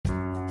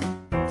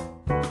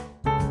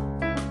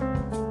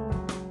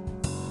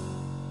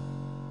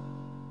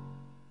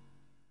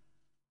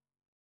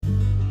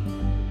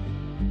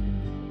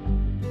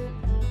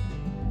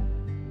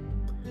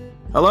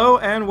Hello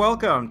and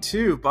welcome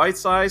to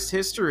Bite-Sized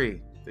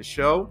History, the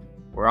show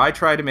where I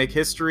try to make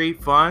history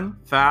fun,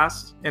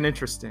 fast, and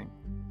interesting.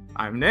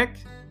 I'm Nick,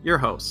 your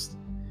host.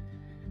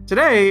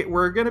 Today,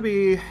 we're going to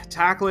be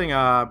tackling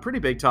a pretty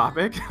big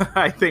topic.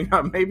 I think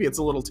maybe it's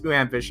a little too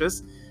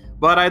ambitious,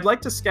 but I'd like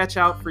to sketch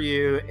out for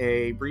you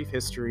a brief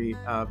history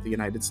of the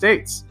United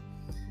States.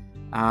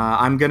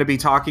 I'm going to be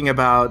talking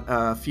about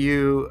a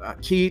few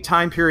key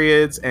time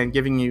periods and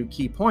giving you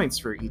key points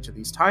for each of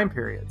these time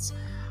periods.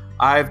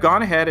 I've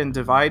gone ahead and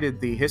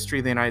divided the history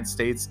of the United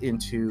States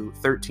into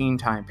 13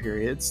 time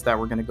periods that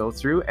we're going to go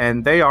through,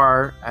 and they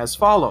are as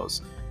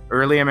follows: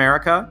 Early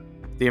America,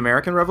 the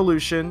American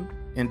Revolution,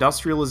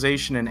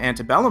 Industrialization and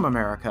Antebellum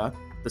America,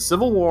 the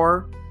Civil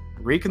War,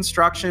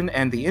 Reconstruction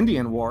and the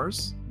Indian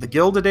Wars, the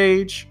Gilded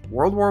Age,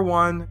 World War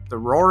I, the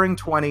Roaring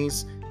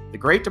Twenties, the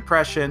Great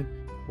Depression,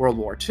 World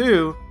War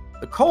II,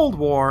 the Cold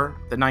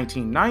War, the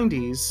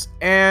 1990s,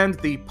 and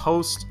the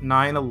post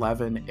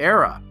 9/11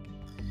 era.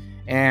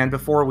 And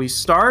before we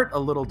start, a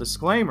little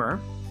disclaimer.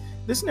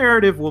 This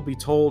narrative will be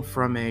told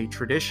from a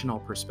traditional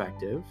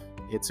perspective.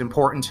 It's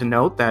important to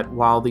note that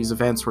while these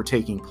events were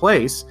taking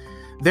place,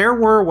 there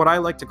were what I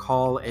like to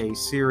call a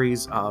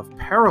series of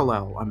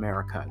parallel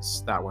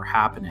Americas that were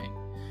happening.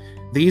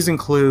 These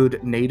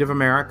include Native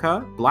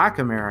America, Black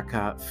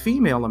America,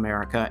 Female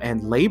America,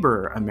 and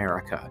Labor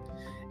America.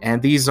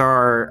 And these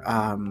are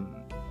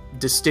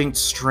distinct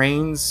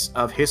strains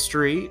of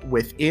history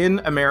within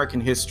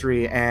American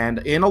history, and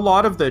in a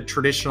lot of the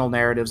traditional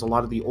narratives, a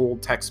lot of the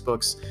old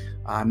textbooks,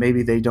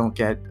 maybe they don't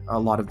get a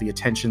lot of the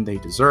attention they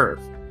deserve.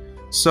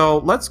 So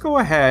let's go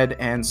ahead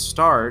and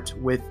start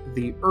with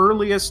the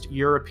earliest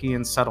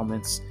European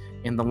settlements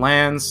in the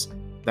lands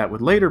that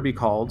would later be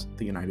called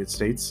the United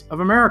States of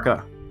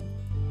America.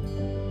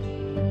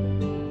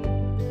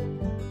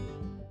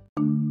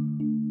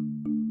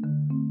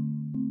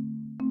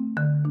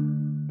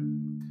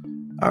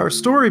 Our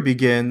story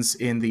begins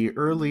in the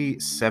early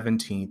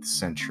 17th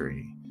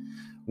century,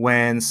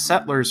 when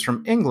settlers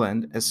from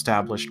England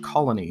established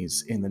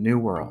colonies in the New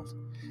World.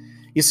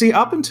 You see,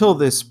 up until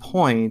this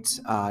point,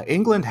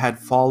 England had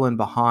fallen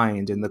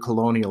behind in the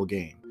colonial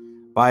game.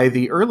 By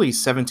the early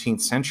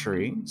 17th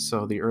century,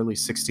 so the early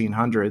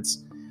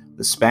 1600s,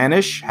 the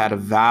Spanish had a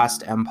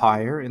vast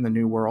empire in the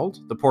New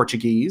World, the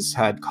Portuguese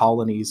had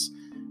colonies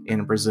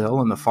in Brazil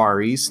and the Far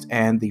East,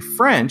 and the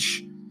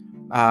French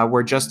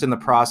were just in the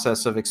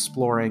process of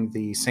exploring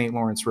the St.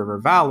 Lawrence River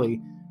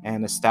Valley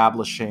and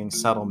establishing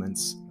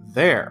settlements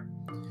there.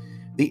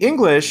 The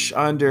English,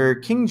 under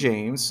King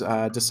James,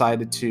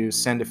 decided to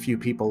send a few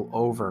people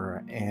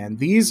over, and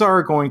these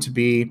are going to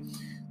be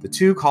the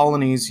two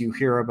colonies you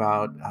hear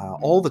about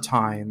all the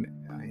time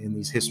in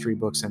these history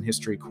books and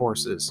history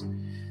courses.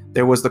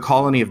 There was the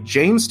colony of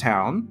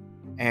Jamestown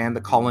and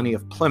the colony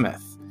of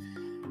Plymouth.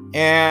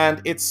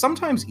 And it's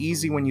sometimes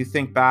easy when you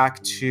think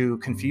back to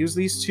confuse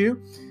these two.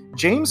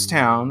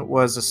 Jamestown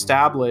was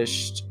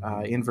established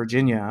in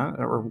Virginia,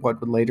 or what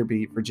would later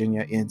be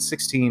Virginia, in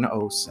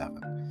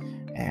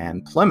 1607.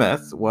 And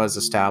Plymouth was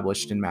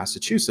established in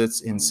Massachusetts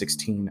in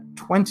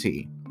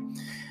 1620.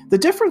 The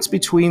difference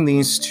between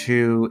these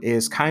two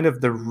is kind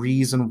of the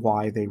reason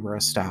why they were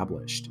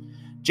established.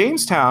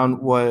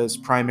 Jamestown was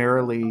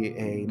primarily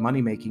a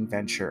money-making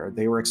venture.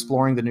 They were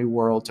exploring the New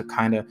World to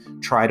kind of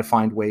try to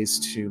find ways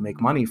to make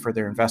money for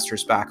their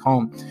investors back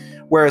home.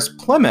 Whereas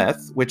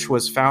Plymouth, which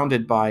was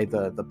founded by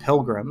the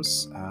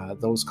Pilgrims,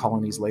 those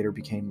colonies later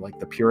became like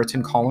the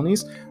Puritan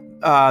colonies,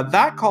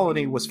 that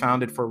colony was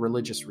founded for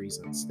religious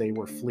reasons. They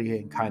were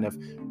fleeing kind of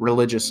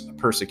religious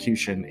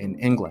persecution in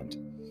England.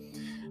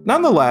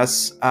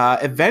 Nonetheless,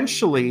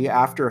 eventually,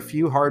 after a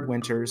few hard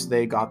winters,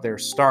 they got their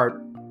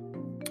start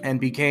and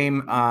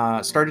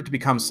started to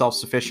become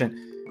self-sufficient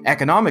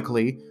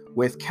economically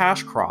with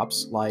cash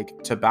crops like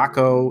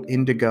tobacco,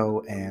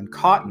 indigo, and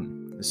cotton.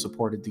 This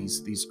supported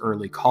these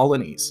early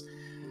colonies.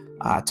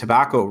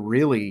 Tobacco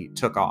really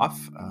took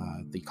off.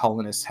 The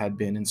colonists had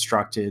been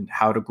instructed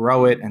how to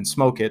grow it and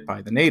smoke it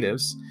by the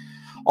natives.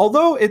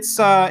 Although it's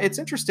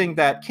interesting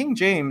that King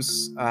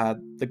James,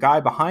 the guy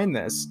behind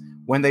this,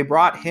 when they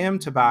brought him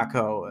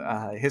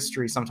tobacco,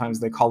 history, sometimes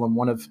they call him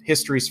one of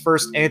history's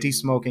first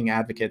anti-smoking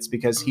advocates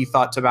because he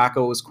thought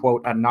tobacco was,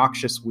 quote, a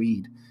noxious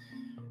weed.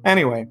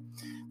 Anyway,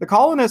 the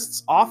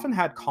colonists often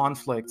had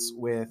conflicts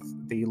with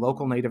the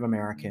local Native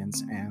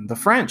Americans and the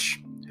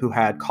French, who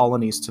had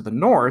colonies to the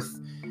north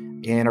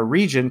in a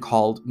region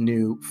called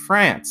New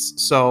France.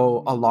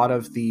 So a lot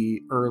of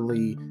the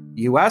early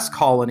U.S.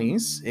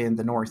 colonies in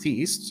the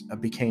Northeast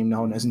became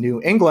known as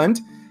New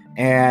England,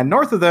 and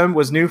north of them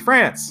was New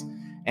France.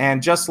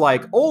 And just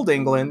like Old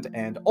England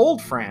and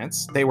Old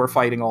France, they were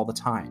fighting all the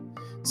time.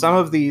 Some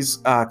of these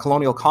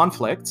colonial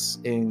conflicts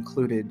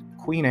included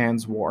Queen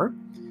Anne's War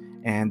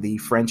and the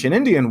French and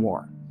Indian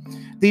War.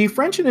 The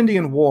French and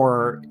Indian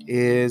War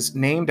is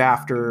named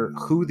after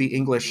who the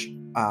English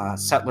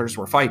settlers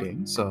were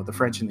fighting, so the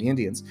French and the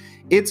Indians.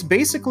 It's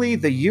basically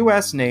the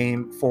U.S.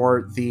 name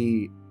for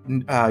the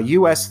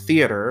U.S.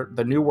 theater,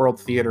 the New World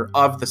Theater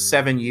of the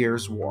 7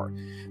 Years' War.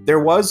 There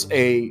was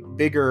a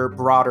bigger,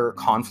 broader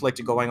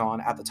conflict going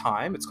on at the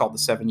time. It's called the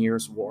 7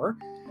 Years' War.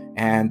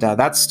 And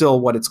that's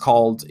still what it's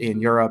called in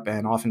Europe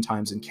and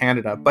oftentimes in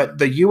Canada. But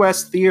the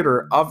U.S.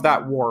 theater of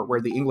that war, where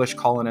the English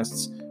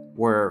colonists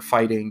were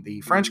fighting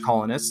the French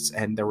colonists,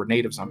 and there were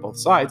natives on both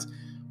sides,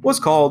 was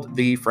called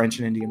the French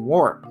and Indian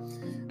War.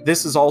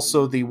 This is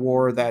also the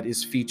war that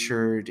is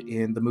featured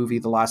in the movie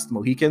The Last of the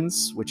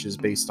Mohicans, which is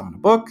based on a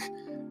book.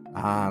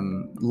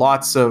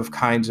 Lots of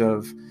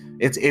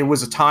it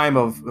was a time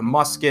of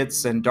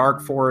muskets and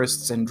dark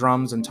forests and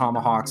drums and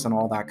tomahawks and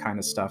all that kind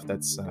of stuff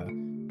that's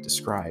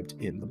described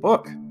in the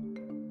book.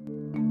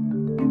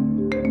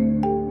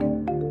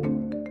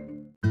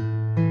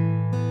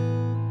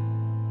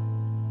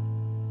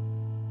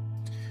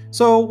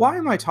 So why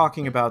am I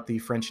talking about the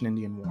French and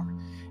Indian War?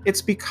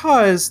 It's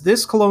because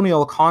this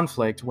colonial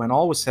conflict, when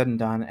all was said and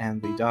done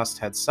and the dust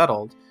had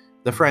settled,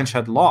 the French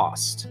had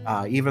lost.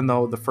 Even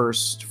though the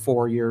first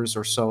 4 years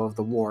or so of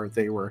the war,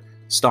 they were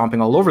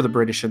stomping all over the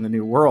British in the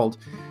New World.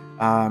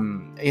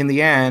 In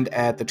the end,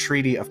 at the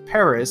Treaty of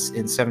Paris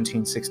in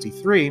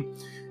 1763,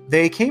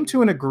 they came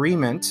to an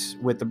agreement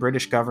with the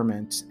British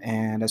government,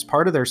 and as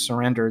part of their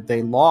surrender,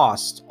 they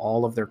lost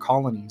all of their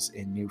colonies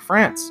in New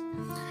France.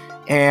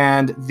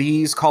 And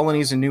these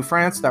colonies in New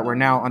France that were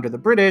now under the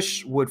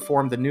British would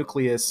form the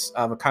nucleus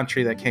of a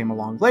country that came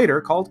along later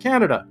called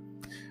Canada.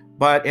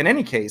 But in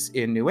any case,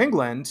 in New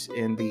England,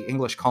 in the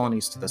English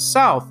colonies to the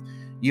south,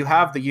 you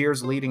have the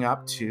years leading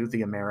up to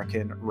the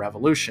American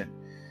Revolution.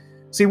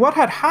 See, what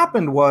had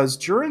happened was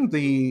during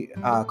the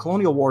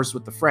colonial wars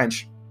with the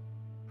French,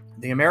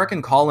 the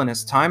American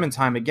colonists time and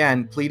time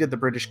again pleaded the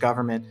British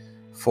government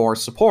for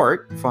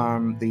support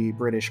from the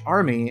British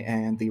Army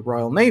and the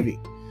Royal Navy.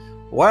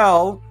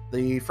 Well,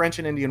 the French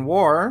and Indian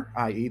War,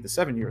 i.e. the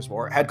 7 Years'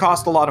 War, had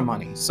cost a lot of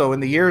money. So in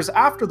the years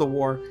after the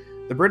war,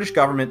 the British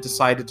government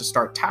decided to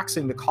start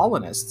taxing the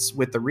colonists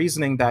with the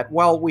reasoning that,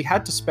 well, we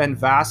had to spend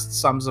vast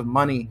sums of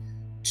money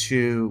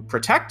to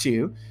protect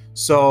you,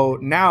 so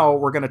now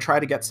we're going to try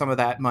to get some of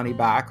that money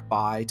back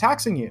by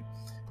taxing you.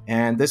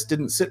 And this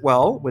didn't sit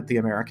well with the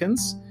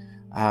Americans.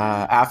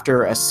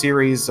 After a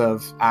series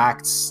of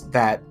acts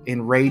that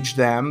enraged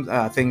them,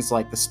 things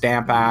like the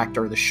Stamp Act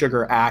or the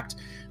Sugar Act,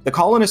 the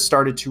colonists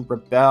started to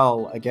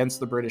rebel against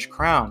the British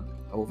Crown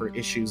over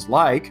issues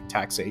like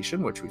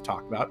taxation, which we've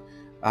talked about,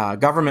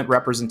 government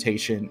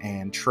representation,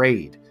 and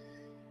trade.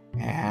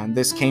 And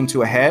this came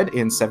to a head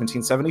in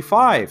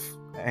 1775,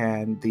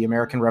 and the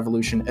American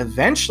Revolution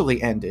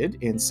eventually ended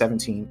in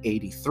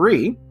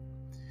 1783.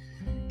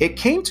 It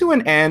came to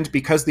an end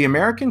because the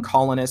American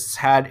colonists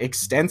had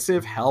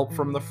extensive help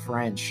from the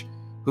French,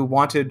 who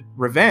wanted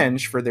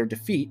revenge for their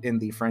defeat in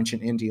the French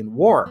and Indian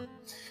War.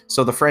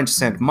 So the French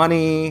sent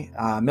money,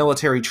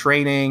 military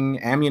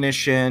training,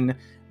 ammunition.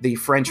 The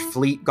French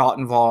fleet got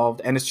involved,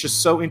 and it's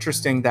just so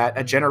interesting that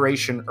a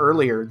generation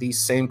earlier, these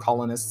same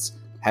colonists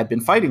had been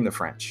fighting the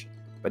French,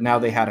 but now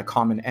they had a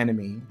common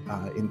enemy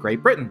in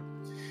Great Britain.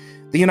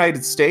 The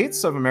United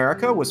States of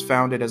America was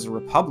founded as a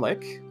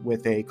republic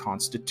with a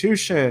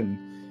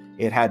constitution.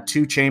 It had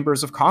 2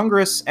 chambers of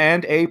Congress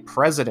and a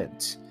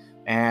president,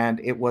 and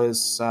it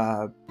was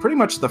pretty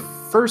much the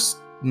first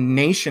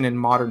nation in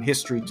modern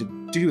history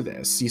to do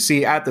this. You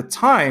see, at the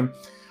time,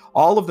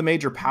 all of the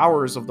major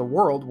powers of the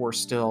world were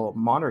still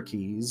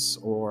monarchies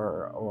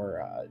or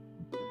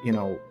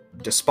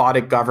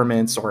despotic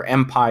governments or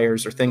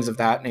empires or things of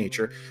that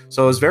nature.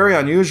 So it was very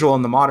unusual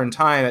in the modern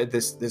time.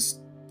 This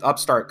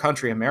upstart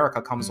country,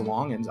 America, comes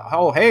along and,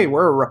 oh, hey,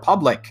 we're a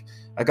republic,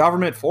 a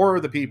government for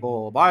the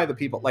people, by the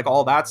people, like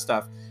all that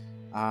stuff.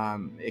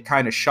 It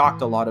kind of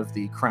shocked a lot of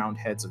the crowned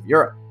heads of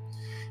Europe.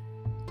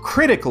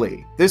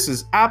 Critically, this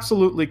is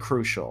absolutely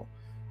crucial.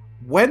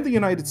 When the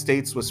United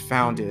States was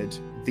founded,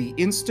 the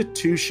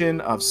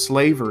institution of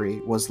slavery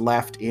was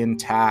left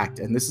intact,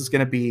 and this is going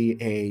to be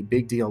a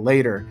big deal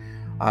later.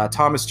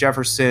 Thomas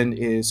Jefferson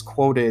is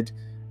quoted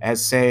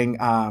as saying,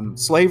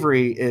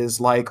 slavery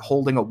is like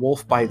holding a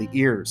wolf by the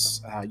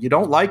ears. You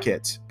don't like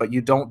it, but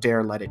you don't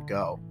dare let it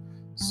go.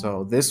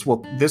 So this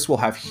will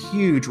have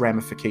huge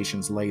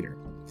ramifications later.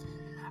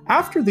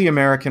 After the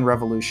American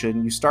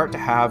Revolution, you start to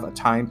have a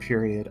time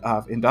period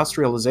of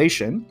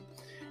industrialization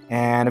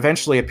and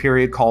eventually a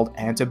period called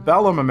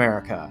antebellum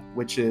America,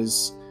 which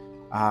is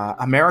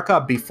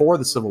America before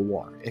the Civil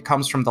War. It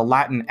comes from the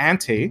Latin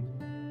ante,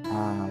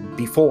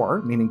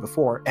 before, meaning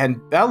before,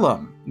 and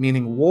bellum,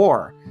 meaning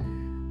war.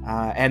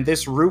 And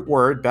this root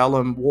word,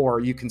 bellum,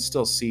 war, you can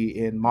still see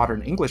in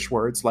modern English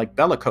words like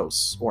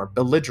bellicose or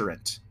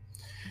belligerent.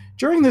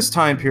 During this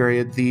time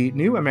period, the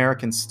new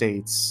American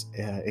states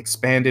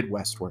expanded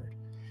westward,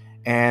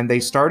 and they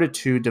started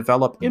to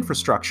develop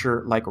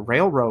infrastructure like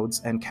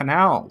railroads and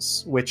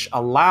canals, which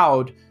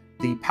allowed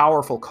the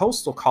powerful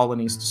coastal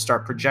colonies to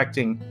start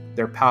projecting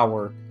their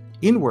power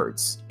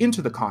inwards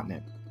into the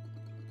continent.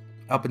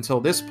 Up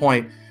until this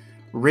point,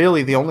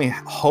 really the only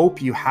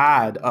hope you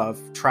had of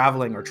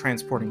traveling or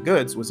transporting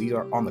goods was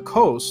either on the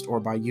coast or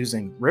by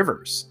using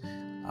rivers.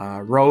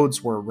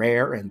 Roads were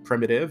rare and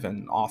primitive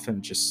and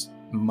often just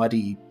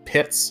muddy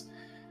pits.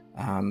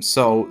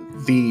 So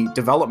the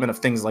development of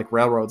things like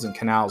railroads and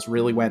canals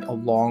really went a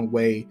long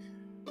way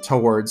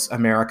towards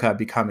America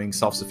becoming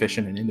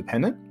self-sufficient and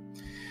independent.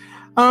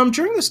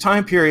 During this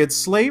time period,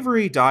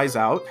 slavery dies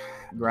out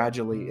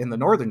gradually in the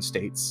northern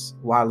states,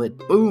 while it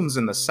booms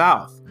in the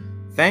South,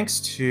 thanks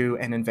to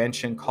an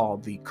invention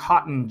called the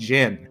cotton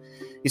gin.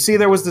 You see,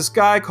 there was this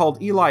guy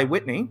called Eli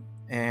Whitney,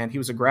 and he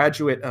was a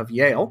graduate of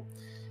Yale.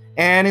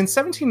 And in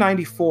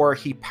 1794,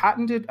 he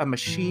patented a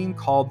machine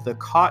called the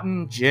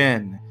cotton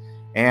gin.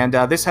 And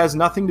this has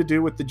nothing to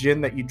do with the gin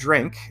that you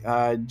drink.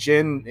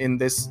 Gin, in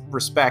this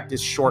respect,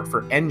 is short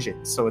for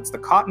engine, so it's the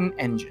cotton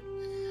engine.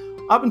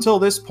 Up until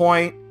this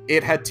point,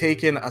 it had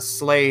taken a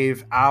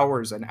slave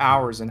hours and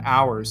hours and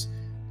hours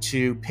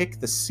to pick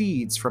the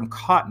seeds from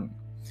cotton.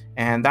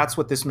 And that's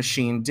what this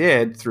machine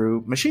did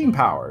through machine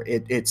power.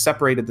 It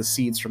separated the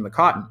seeds from the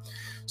cotton.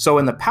 So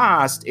in the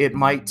past, it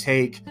might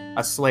take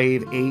a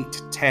slave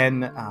 8,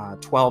 10,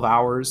 12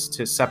 hours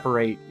to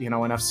separate,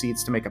 enough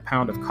seeds to make a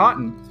pound of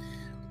cotton.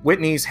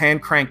 Whitney's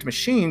hand-cranked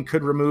machine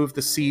could remove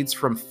the seeds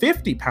from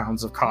 50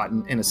 pounds of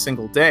cotton in a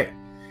single day.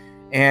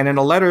 And in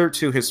a letter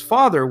to his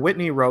father,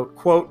 Whitney wrote,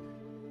 quote,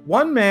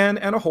 "One man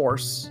and a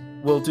horse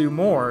will do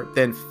more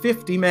than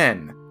 50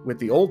 men with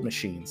the old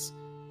machines.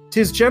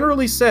 'Tis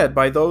generally said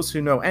by those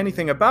who know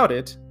anything about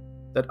it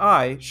that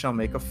I shall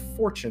make a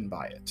fortune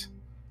by it."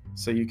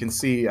 So you can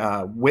see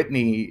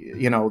Whitney,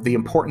 the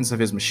importance of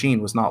his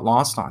machine was not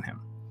lost on him.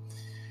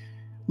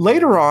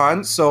 Later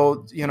on,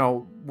 so,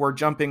 we're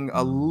jumping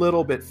a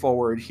little bit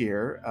forward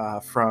here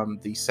from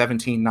the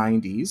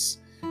 1790s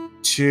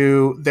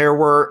to there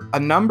were a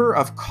number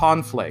of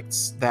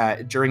conflicts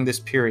that during this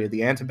period,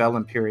 the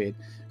antebellum period,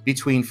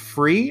 between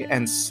free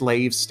and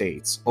slave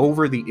states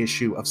over the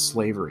issue of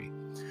slavery.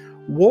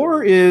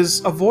 War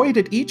is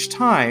avoided each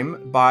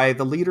time by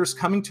the leaders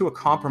coming to a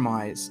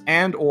compromise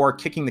and or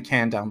kicking the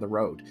can down the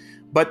road.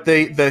 But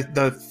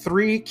the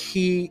three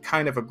key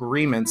kind of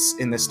agreements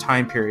in this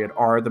time period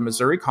are the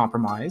Missouri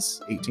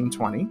Compromise,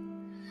 1820,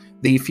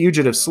 the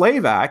Fugitive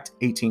Slave Act,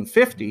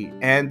 1850,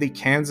 and the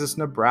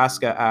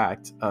Kansas-Nebraska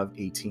Act of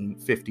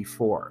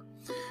 1854.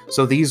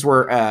 So these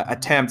were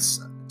attempts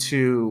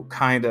to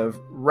kind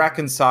of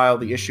reconcile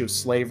the issue of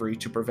slavery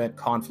to prevent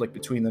conflict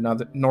between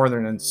the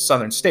northern and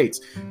southern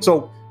states.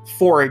 So,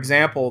 for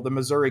example, the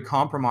Missouri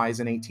Compromise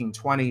in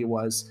 1820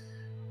 was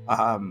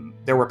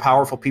there were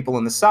powerful people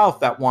in the South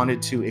that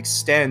wanted to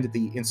extend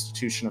the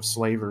institution of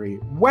slavery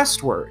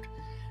westward.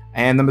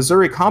 And the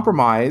Missouri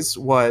Compromise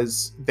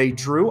was they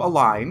drew a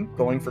line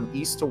going from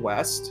east to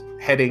west,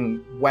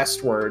 heading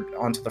westward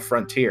onto the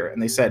frontier.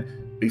 And they said,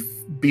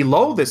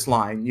 below this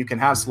line, you can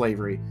have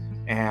slavery,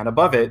 and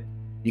above it,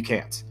 you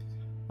can't.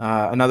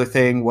 Another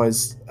thing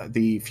was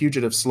the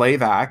Fugitive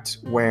Slave Act,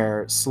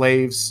 where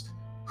slaves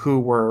who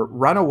were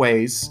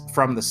runaways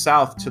from the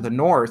South to the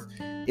North,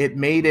 it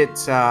made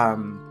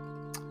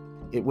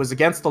it was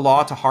against the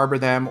law to harbor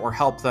them or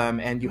help them,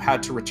 and you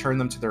had to return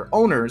them to their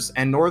owners,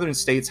 and northern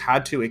states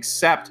had to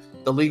accept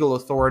the legal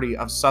authority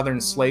of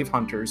southern slave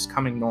hunters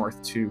coming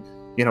north to,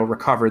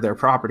 recover their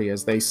property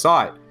as they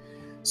saw it.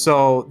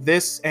 So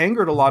this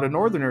angered a lot of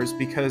northerners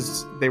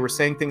because they were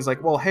saying things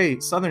like, well, hey,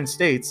 southern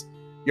states,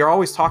 you're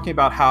always talking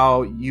about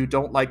how you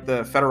don't like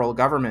the federal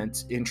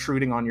government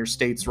intruding on your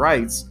state's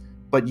rights,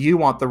 but you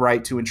want the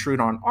right to intrude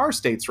on our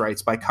state's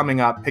rights by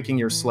coming up, picking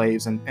your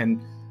slaves,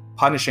 and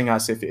punishing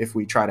us if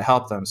we try to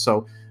help them.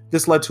 So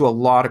this led to a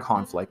lot of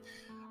conflict.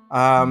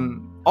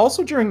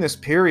 Also during this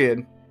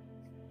period,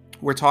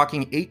 we're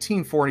talking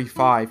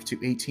 1845 to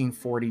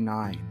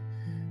 1849.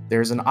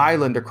 There's an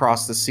island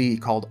across the sea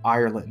called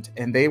Ireland,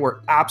 and they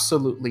were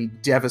absolutely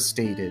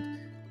devastated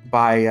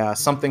by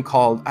something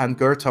called An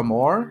Gurta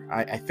Mór.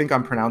 I think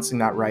I'm pronouncing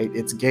that right.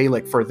 It's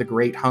Gaelic for the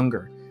Great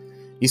Hunger.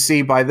 You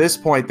see, by this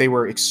point, they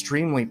were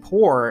extremely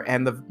poor,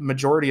 and the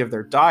majority of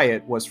their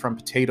diet was from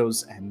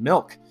potatoes and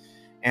milk.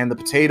 And the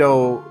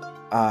potato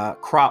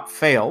crop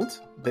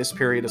failed. This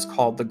period is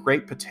called the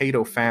Great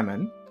Potato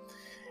Famine.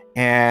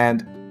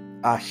 And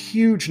a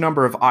huge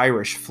number of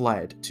Irish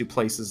fled to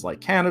places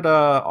like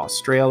Canada,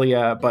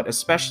 Australia, but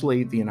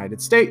especially the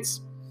United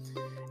States.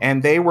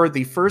 And they were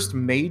the first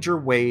major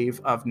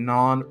wave of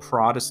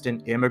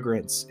non-Protestant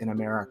immigrants in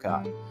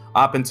America.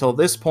 Up until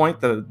this point,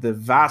 the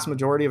vast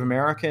majority of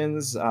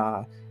Americans,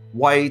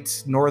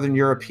 white, Northern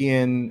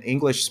European,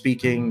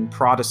 English-speaking,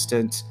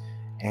 Protestant,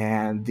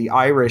 and the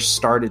Irish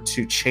started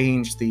to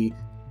change the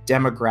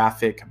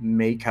demographic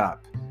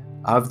makeup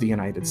of the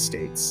United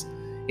States.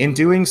 In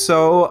doing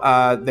so,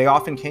 they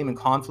often came in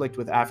conflict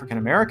with African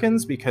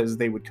Americans because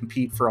they would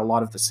compete for a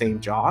lot of the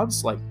same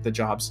jobs, like the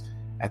jobs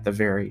at the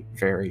very,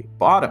 very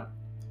bottom.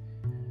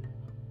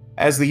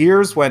 As the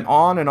years went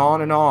on and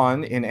on and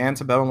on in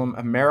antebellum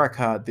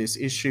America, this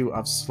issue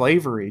of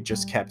slavery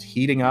just kept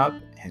heating up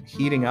and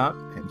heating up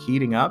and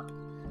heating up.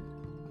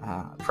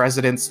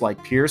 Presidents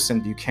like Pierce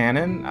and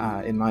Buchanan,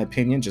 in my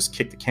opinion, just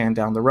kicked the can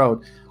down the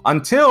road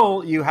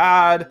until you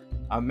had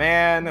A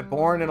man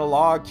born in a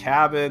log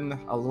cabin,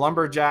 a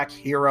lumberjack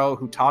hero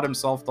who taught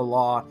himself the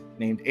law,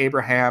 named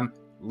Abraham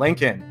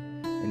Lincoln.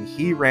 And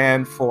he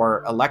ran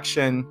for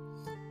election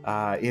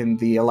in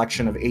the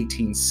election of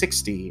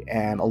 1860.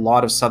 And a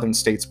lot of southern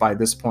states by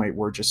this point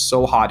were just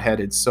so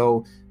hot-headed,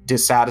 so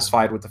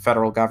dissatisfied with the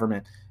federal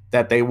government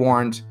that they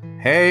warned,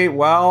 hey,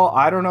 well,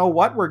 I don't know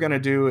what we're going to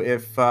do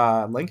if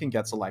Lincoln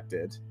gets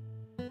elected.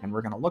 And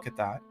we're going to look at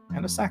that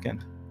in a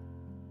second.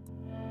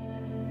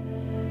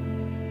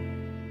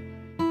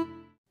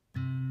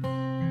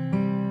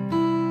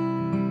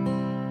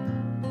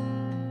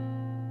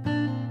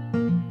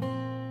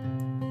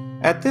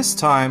 At this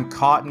time,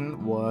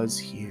 cotton was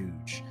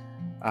huge.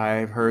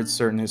 I've heard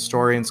certain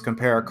historians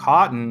compare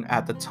cotton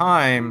at the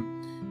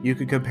time. You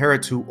could compare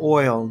it to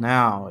oil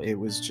now. It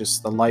was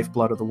just the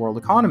lifeblood of the world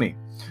economy,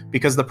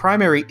 because the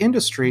primary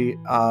industry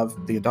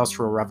of the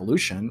Industrial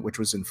Revolution, which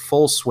was in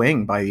full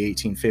swing by the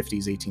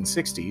 1850s,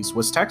 1860s,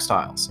 was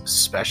textiles,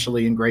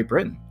 especially in Great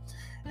Britain.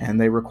 And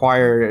they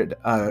required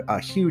a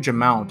huge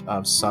amount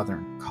of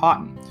southern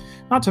cotton.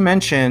 Not to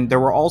mention, there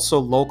were also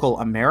local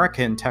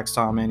American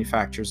textile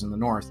manufacturers in the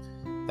north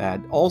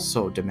that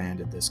also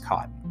demanded this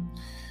cotton.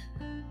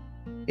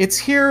 It's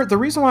here, the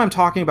reason why I'm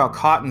talking about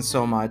cotton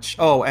so much,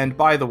 oh, and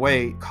by the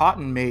way,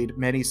 cotton made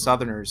many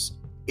Southerners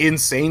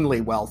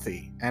insanely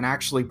wealthy. And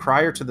actually,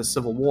 prior to the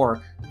Civil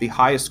War, the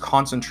highest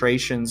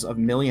concentrations of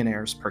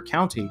millionaires per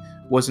county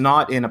was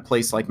not in a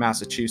place like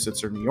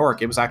Massachusetts or New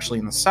York. It was actually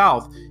in the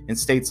South, in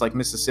states like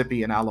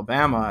Mississippi and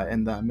Alabama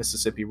and the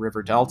Mississippi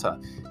River Delta.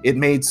 It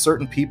made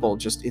certain people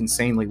just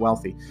insanely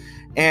wealthy.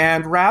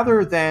 And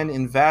rather than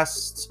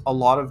invest a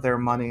lot of their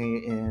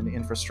money in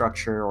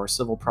infrastructure or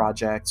civil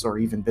projects or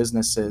even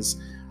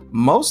businesses,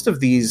 most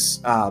of these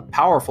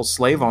powerful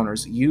slave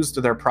owners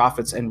used their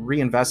profits and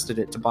reinvested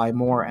it to buy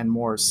more and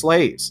more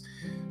slaves.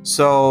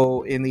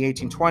 So in the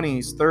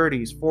 1820s,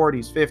 30s,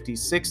 40s, 50s,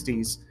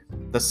 60s,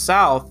 the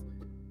South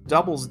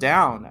doubles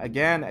down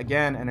again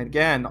and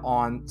again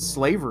on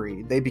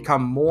slavery. They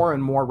become more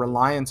and more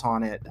reliant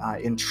on it,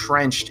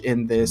 entrenched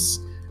in this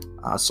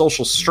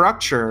social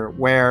structure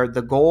where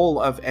the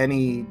goal of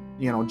any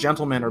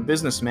gentleman or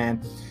businessman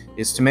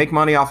is to make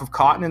money off of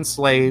cotton and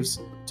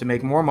slaves, to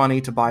make more money,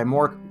 to buy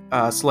more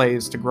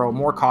slaves, to grow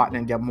more cotton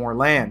and get more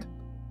land.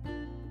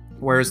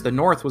 Whereas the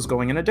North was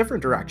going in a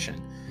different direction.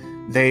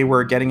 They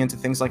were getting into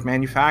things like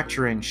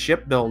manufacturing,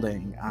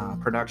 shipbuilding,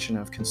 production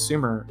of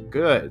consumer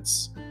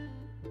goods.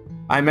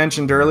 I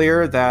mentioned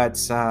earlier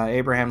that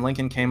Abraham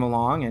Lincoln came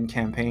along and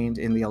campaigned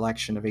in the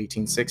election of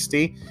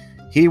 1860.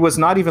 He was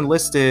not even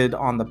listed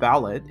on the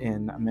ballot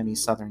in many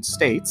southern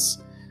states,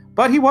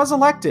 but he was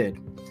elected.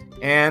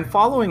 And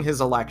following his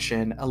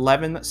election,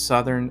 11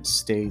 southern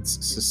states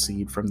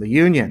secede from the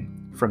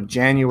Union from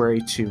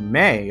January to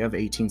May of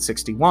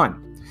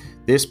 1861.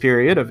 This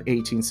period of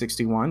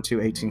 1861 to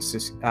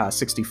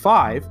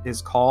 1865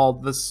 is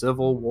called the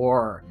Civil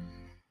War.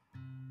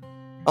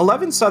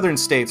 11 southern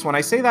states, when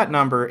I say that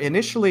number,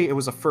 initially it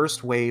was a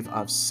first wave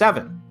of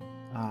 7.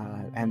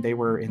 And they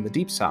were in the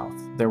Deep South.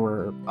 There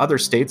were other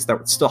states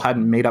that still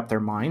hadn't made up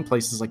their mind,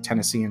 places like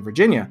Tennessee and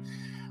Virginia.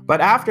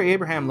 But after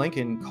Abraham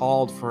Lincoln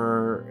called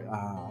for,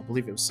 I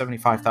believe it was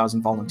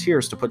 75,000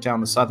 volunteers to put down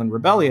the Southern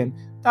Rebellion,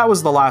 that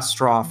was the last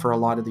straw for a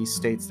lot of these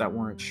states that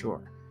weren't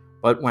sure.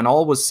 But when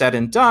all was said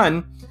and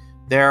done,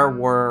 there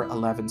were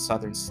 11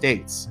 southern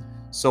states.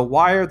 So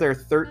why are there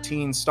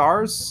 13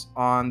 stars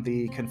on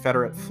the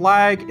Confederate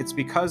flag? It's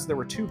because there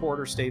were 2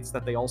 border states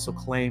that they also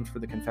claimed for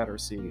the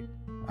Confederacy.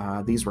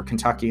 These were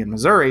Kentucky and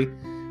Missouri,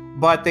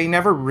 but they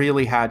never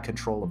really had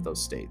control of those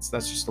states.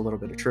 That's just a little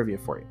bit of trivia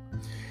for you.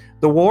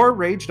 The war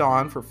raged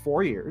on for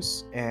 4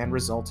 years and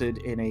resulted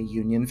in a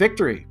Union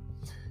victory.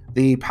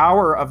 The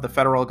power of the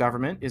federal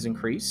government is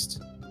increased.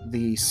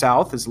 The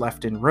South is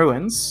left in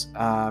ruins.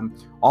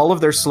 All of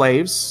their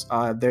slaves,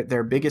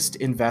 their biggest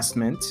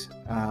investment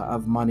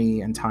of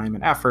money and time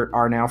and effort,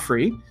 are now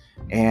free.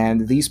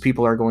 And these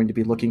people are going to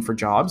be looking for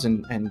jobs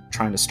and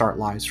trying to start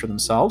lives for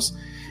themselves.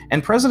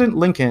 And President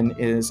Lincoln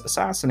is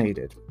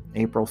assassinated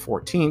April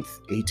 14th,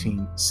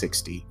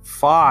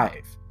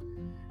 1865.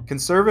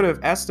 Conservative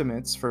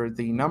estimates for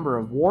the number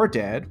of war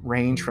dead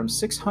range from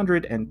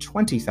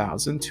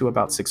 620,000 to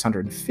about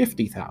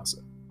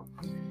 650,000.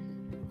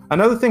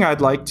 Another thing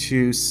I'd like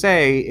to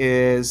say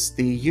is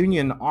the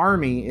Union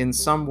Army in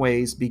some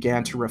ways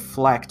began to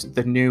reflect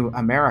the new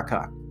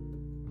America.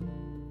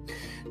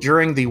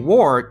 During the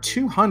war,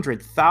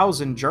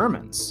 200,000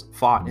 Germans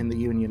fought in the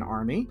Union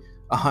Army,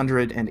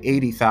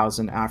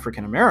 180,000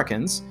 African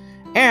Americans,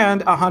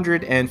 and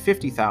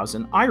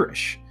 150,000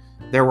 Irish.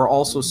 There were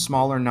also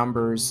smaller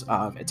numbers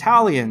of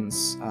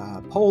Italians,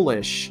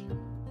 Polish,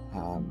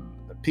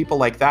 people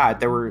like that.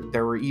 There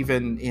were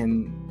even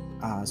in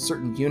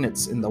certain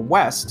units in the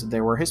West,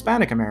 there were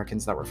Hispanic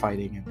Americans that were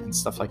fighting and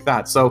stuff like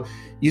that. So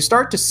you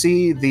start to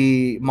see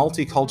the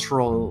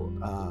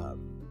multicultural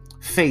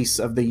face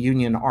of the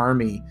Union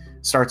Army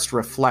starts to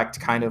reflect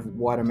kind of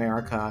what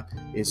America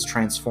is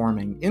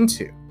transforming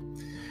into.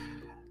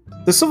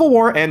 The Civil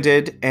War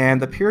ended,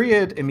 and the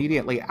period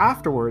immediately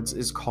afterwards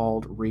is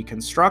called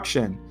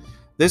Reconstruction.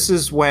 This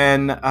is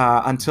when,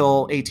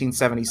 until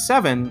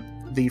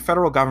 1877, the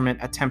federal government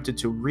attempted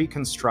to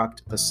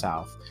reconstruct the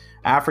South.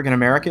 African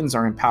Americans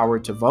are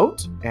empowered to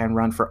vote and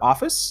run for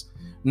office.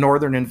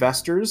 Northern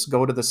investors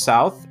go to the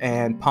South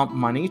and pump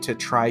money to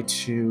try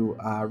to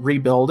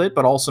rebuild it,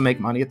 but also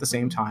make money at the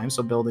same time.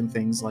 So building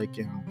things like,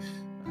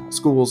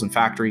 schools and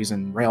factories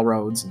and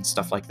railroads and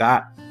stuff like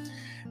that.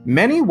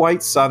 Many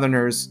white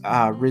Southerners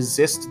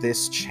resist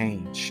this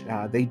change.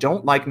 They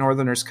don't like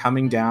Northerners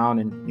coming down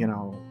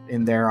and,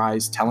 in their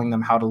eyes, telling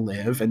them how to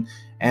live.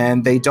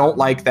 And they don't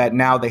like that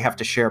now they have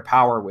to share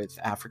power with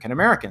African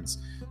Americans.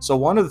 So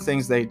one of the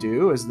things they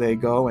do is they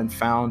go and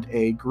found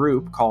a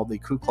group called the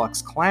Ku Klux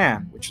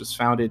Klan, which was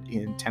founded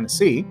in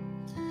Tennessee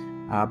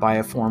by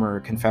a former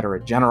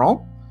Confederate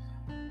general.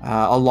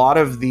 A lot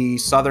of the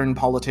Southern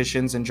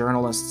politicians and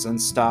journalists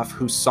and stuff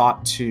who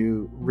sought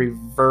to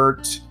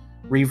reverse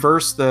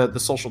the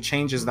social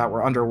changes that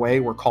were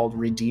underway were called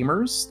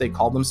redeemers. They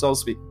called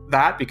themselves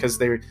that because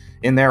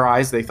in their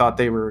eyes, they thought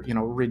they were,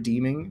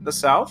 redeeming the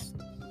South.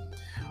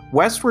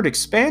 Westward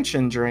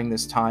expansion during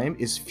this time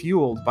is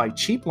fueled by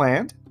cheap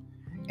land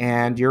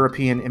and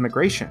European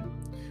immigration.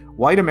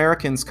 White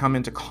Americans come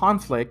into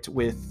conflict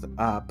with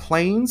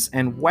Plains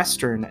and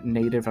Western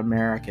Native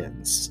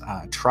Americans,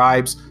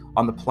 tribes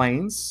on the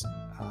Plains,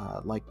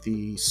 like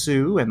the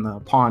Sioux and the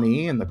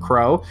Pawnee and the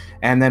Crow.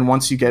 And then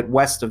once you get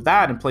west of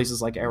that in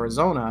places like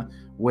Arizona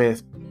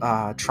with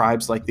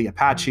tribes like the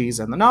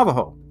Apaches and the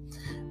Navajo.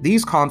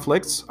 These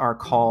conflicts are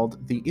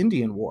called the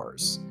Indian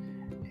Wars.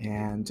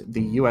 And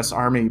the U.S.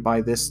 Army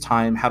by this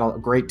time had a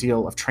great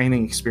deal of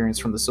training experience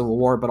from the Civil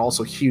War, but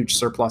also huge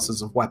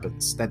surpluses of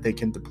weapons that they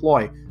can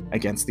deploy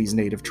against these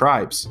native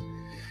tribes.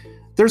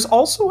 There's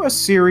also a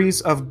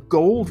series of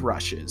gold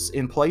rushes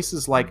in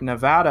places like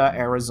Nevada,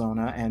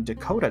 Arizona, and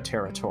Dakota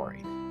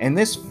Territory, and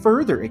this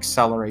further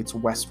accelerates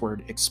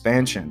westward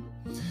expansion.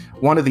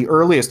 One of the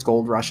earliest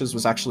gold rushes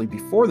was actually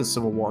before the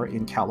Civil War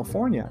in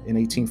California in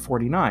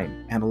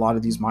 1849, and a lot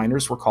of these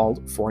miners were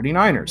called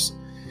 49ers.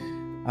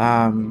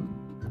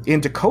 In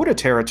Dakota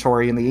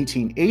Territory in the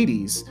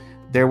 1880s,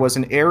 there was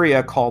an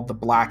area called the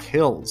Black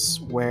Hills,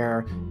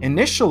 where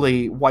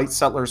initially white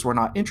settlers were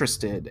not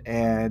interested,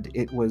 and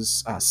it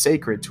was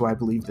sacred to, I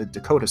believe, the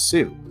Dakota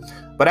Sioux.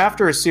 But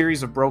after a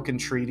series of broken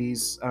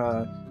treaties,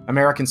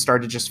 Americans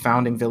started just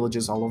founding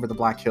villages all over the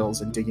Black Hills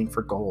and digging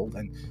for gold,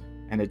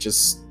 and it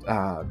just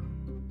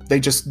they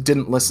just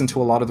didn't listen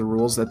to a lot of the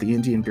rules that the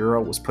Indian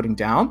Bureau was putting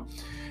down.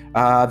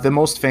 The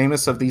most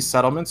famous of these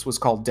settlements was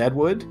called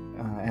Deadwood,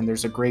 and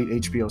there's a great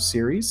HBO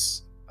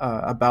series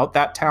about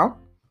that town.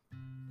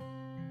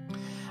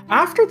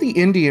 After the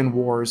Indian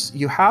Wars,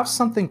 you have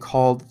something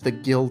called the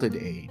Gilded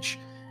Age.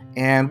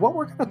 And what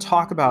we're going to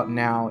talk about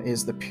now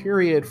is the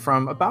period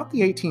from about the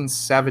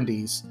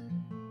 1870s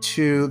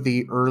to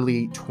the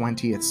early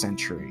 20th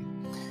century.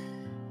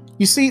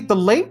 You see, the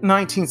late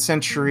 19th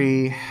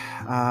century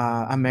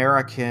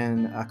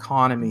American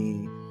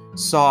economy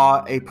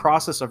saw a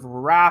process of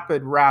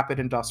rapid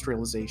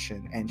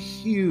industrialization and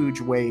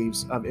huge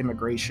waves of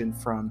immigration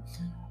from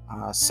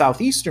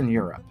southeastern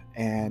Europe.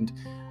 And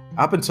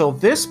up until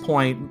this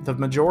point, the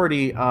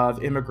majority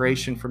of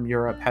immigration from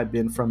Europe had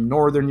been from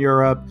Northern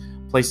Europe,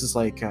 places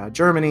like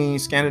Germany,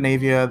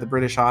 Scandinavia, the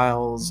British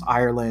Isles,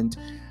 Ireland.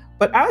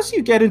 But as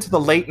you get into the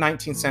late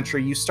 19th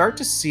century, you start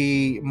to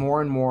see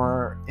more and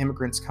more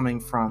immigrants coming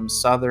from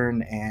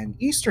Southern and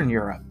Eastern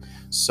Europe.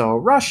 So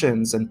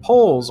Russians and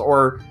Poles,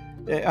 or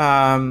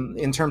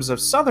in terms of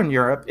Southern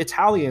Europe,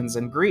 Italians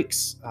and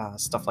Greeks,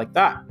 stuff like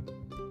that.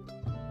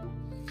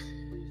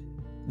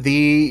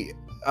 The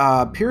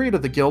period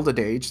of the Gilded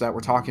Age that we're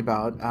talking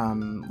about,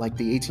 like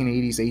the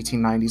 1880s,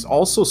 1890s,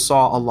 also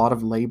saw a lot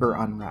of labor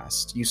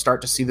unrest. You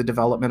start to see the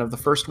development of the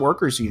first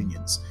workers'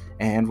 unions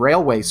and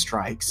railway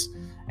strikes,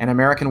 and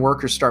American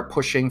workers start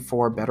pushing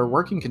for better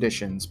working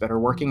conditions, better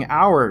working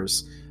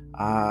hours,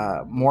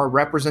 more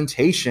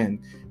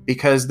representation,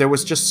 because there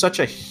was just such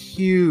a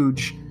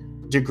huge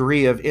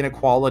degree of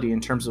inequality in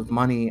terms of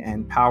money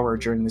and power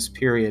during this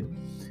period.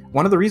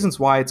 One of the reasons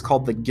why it's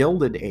called the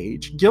Gilded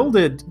Age,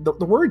 gilded,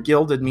 the word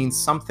gilded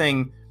means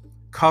something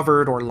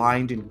covered or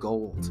lined in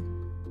gold,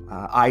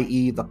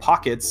 i.e. the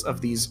pockets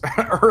of these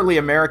early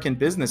American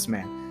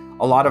businessmen.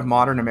 A lot of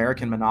modern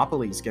American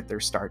monopolies get their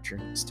start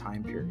during this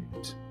time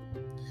period.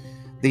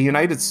 The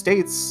United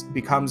States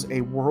becomes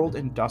a world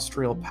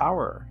industrial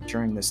power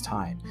during this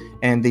time,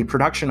 and the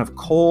production of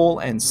coal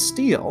and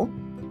steel,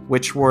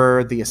 which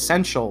were the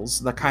essentials,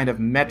 the kind of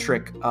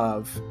metric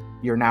of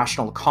your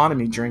national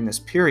economy during this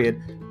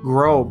period,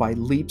 grow by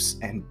leaps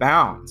and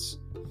bounds.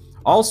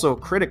 Also,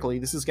 critically,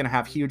 this is going to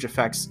have huge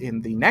effects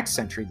in the next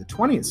century, the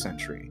 20th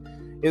century,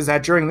 is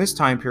that during this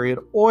time period,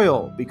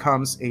 oil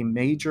becomes a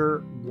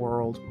major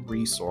world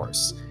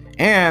resource.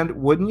 And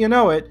wouldn't you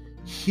know it,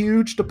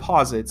 huge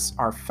deposits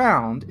are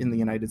found in the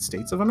United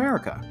States of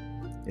America,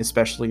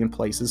 especially in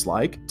places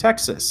like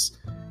Texas.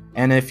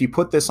 And if you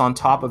put this on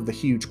top of the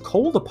huge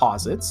coal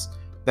deposits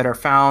that are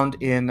found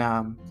in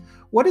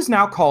what is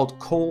now called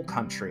coal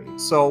country.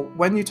 So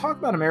when you talk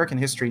about American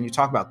history and you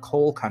talk about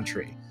coal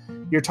country,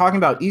 You're talking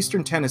about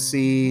Eastern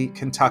Tennessee,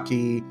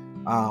 Kentucky,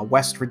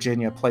 West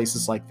Virginia,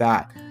 places like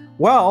that.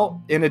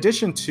 Well, in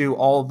addition to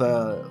all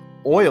the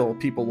oil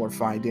people were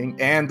finding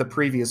and the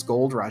previous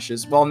gold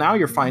rushes, well, now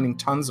you're finding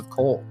tons of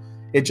coal.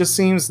 It just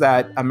seems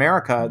that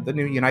America, the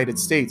new United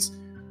States,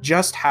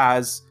 just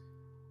has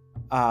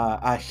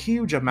a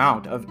huge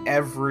amount of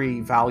every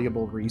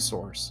valuable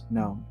resource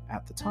known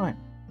at the time.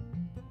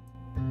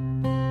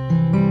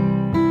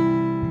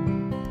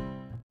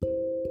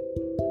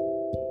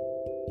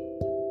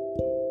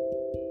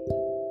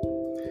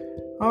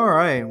 All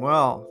right,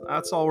 well,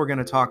 that's all we're going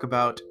to talk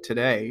about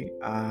today.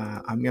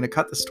 I'm going to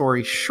cut the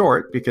story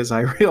short because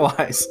I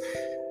realize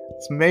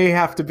this may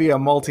have to be a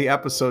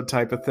multi-episode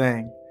type of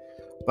thing.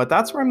 But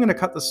that's where I'm going to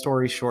cut the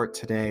story short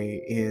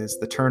today, is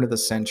the turn of the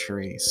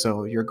century.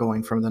 So you're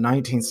going from the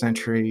 19th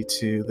century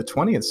to the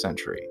 20th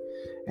century.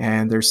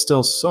 And there's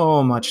still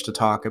so much to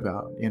talk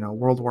about.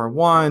 World War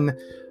I,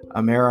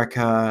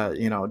 America,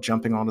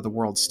 jumping onto the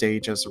world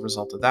stage as a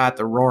result of that.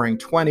 The Roaring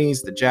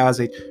 20s, the Jazz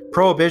Age,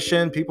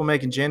 Prohibition, people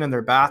making gin in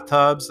their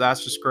bathtubs.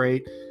 That's just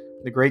great.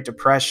 The Great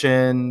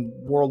Depression,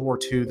 World War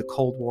II, the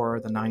Cold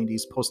War, the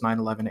 90s, post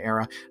 9/11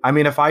 era. I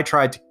mean, if I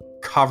tried to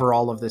cover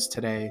all of this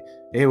today,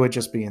 it would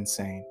just be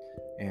insane.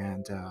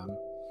 And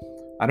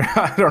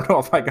I don't know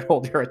if I could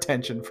hold your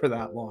attention for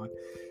that long.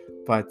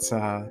 But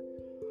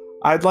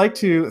I'd like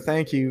to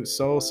thank you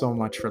so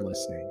much for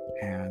listening.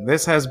 And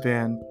this has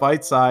been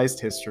Bite-Sized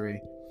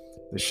History,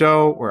 the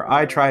show where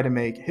I try to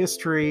make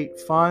history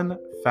fun,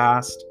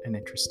 fast, and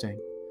interesting.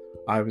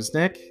 I was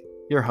Nick,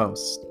 your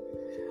host.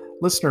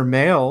 Listener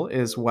mail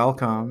is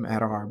welcome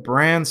at our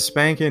brand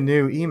spanking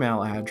new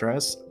email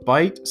address,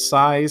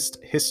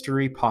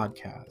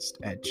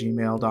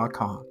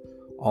 bitesizedhistorypodcast@gmail.com.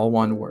 All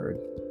one word.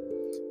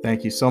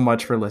 Thank you so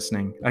much for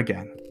listening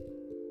again.